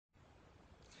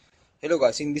Hello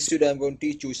guys, in this video I am going to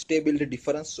teach you stability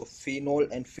difference of phenol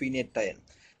and phenate ion.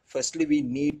 Firstly, we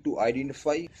need to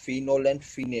identify phenol and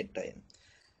phenate ion.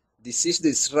 This is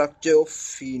the structure of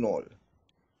phenol.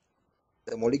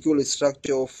 The molecular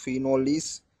structure of phenol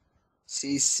is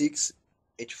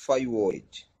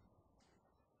C6H5OH.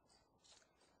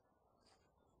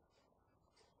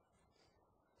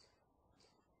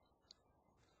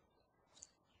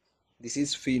 This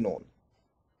is phenol.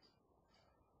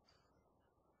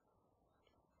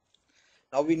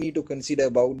 Now we need to consider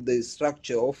about the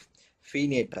structure of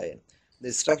phenate ion.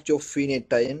 The structure of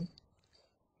phenate ion,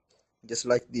 just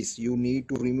like this, you need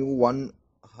to remove one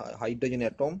hydrogen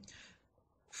atom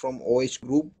from OH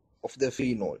group of the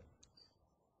phenol.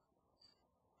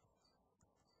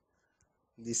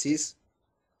 This is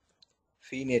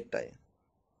phenate ion.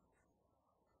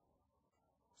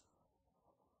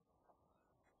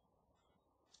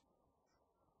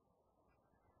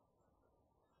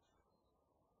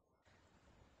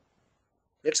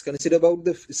 Let's consider about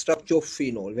the structure of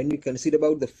phenol. When we consider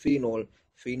about the phenol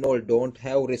don't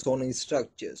have resonance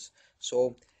structures.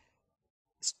 So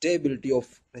stability of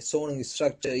resonance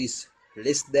structure is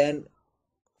less than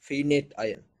phenate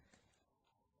ion.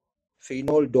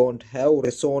 Phenol don't have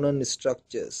resonance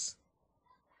structures.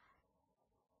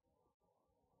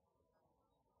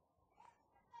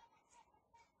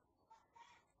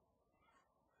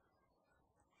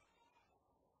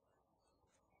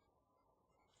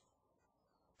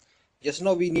 Just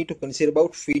now we need to consider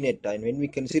about phenate ion. When we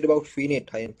consider about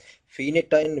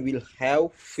phenate ion will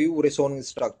have few resonance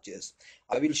structures.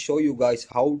 I will show you guys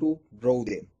how to draw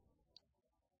them.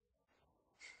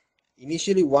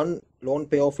 Initially, one lone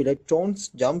pair of electrons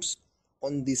jumps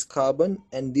on this carbon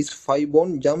and this 5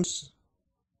 bond jumps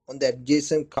on the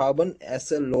adjacent carbon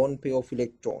as a lone pair of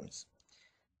electrons.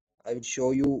 I will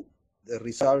show you the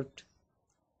result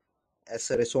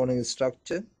as a resonance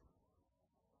structure.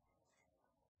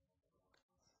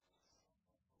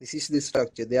 This is the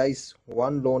structure. There is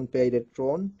one lone pair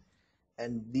electron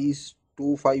and these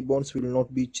two 5 bonds will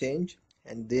not be changed,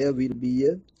 and there will be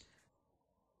a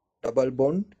double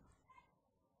bond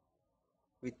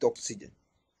with oxygen.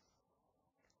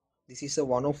 This is a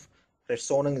one of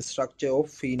resonance structure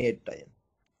of phenate ion.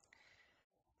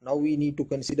 Now we need to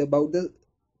consider about the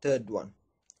third one.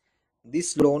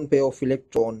 This lone pair of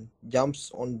electron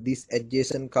jumps on this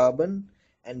adjacent carbon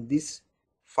and this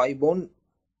 5 bond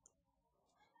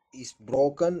is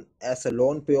broken as a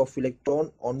lone pair of electron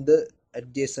on the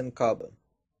adjacent carbon.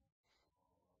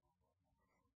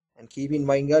 And keep in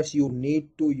mind guys, you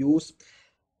need to use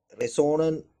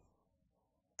resonance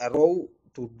arrow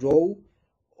to draw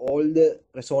all the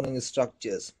resonance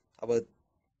structures. Our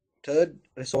third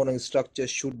resonance structure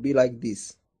should be like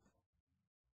this.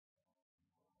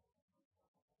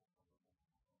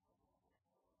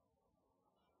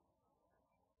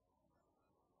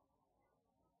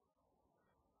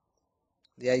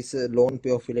 There is a lone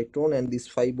pair of electron and this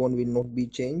 5 bond will not be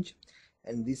changed,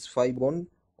 and this 5 bond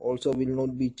also will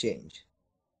not be changed.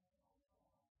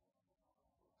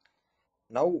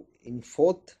 Now in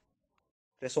fourth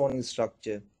resonance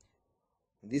structure,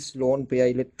 this lone pair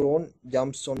electron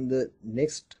jumps on the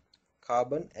next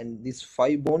carbon and this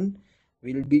 5 bond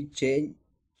will be changed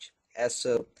as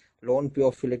a lone pair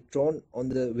of electron on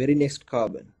the very next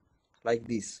carbon, like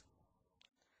this.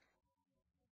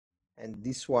 And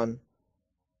this one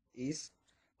is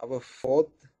our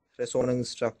fourth resonance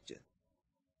structure.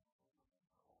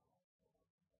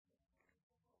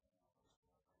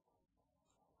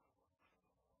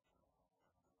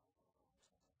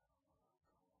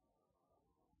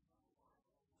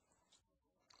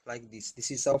 Like this.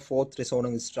 This is our fourth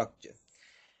resonance structure.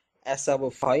 As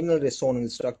our final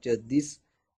resonance structure, this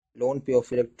lone pair of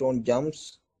electron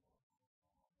jumps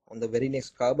on the very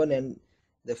next carbon and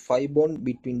the 5 bond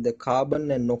between the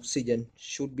carbon and oxygen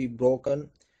should be broken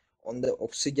on the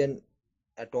oxygen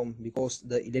atom because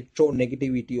the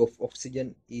electronegativity of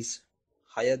oxygen is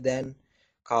higher than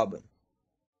carbon.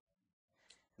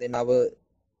 Then our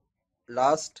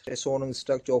last resonance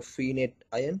structure of phenate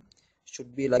ion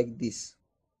should be like this.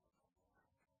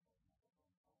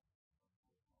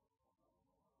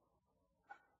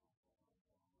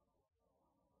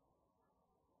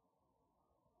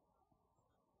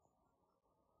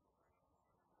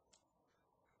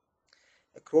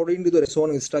 According to the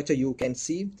resonance structure, you can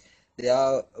see there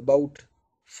are about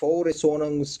 4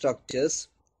 resonance structures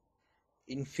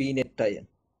in phenate ion.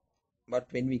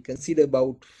 But when we consider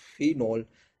about phenol,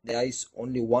 there is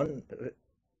only one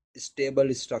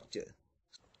stable structure.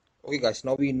 Okay guys,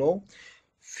 now we know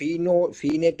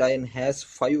phenate ion has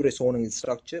 5 resonance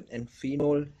structure and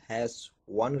phenol has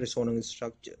 1 resonance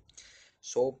structure.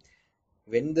 So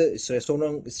when the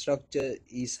resonance structure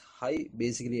is high,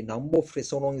 basically number of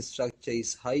resonance structure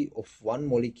is high of one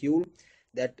molecule,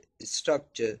 that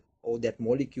structure or that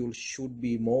molecule should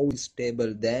be more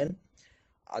stable than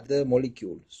other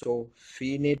molecule. So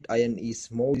phenate ion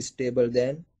is more stable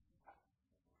than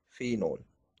phenol.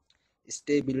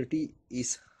 Stability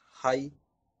is high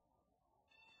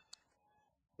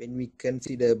when we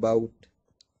consider about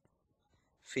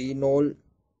phenol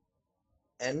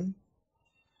and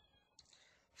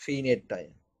phenate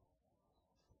ion.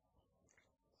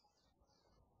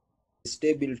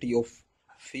 Stability of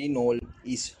phenol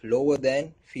is lower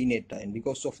than phenate ion.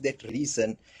 Because of that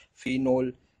reason,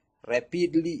 phenol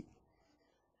rapidly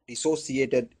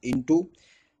dissociated into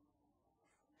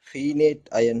phenate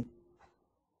ion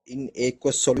in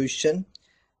aqueous solution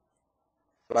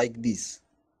like this.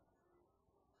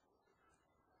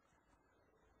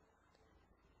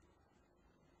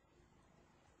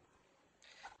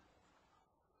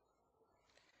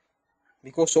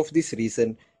 Because of this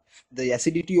reason, the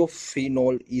acidity of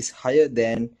phenol is higher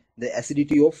than the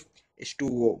acidity of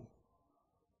H2O.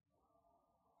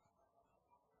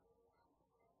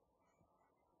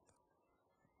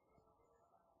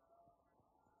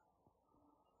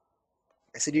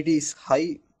 Acidity is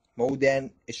high more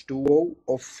than H2O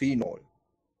of phenol.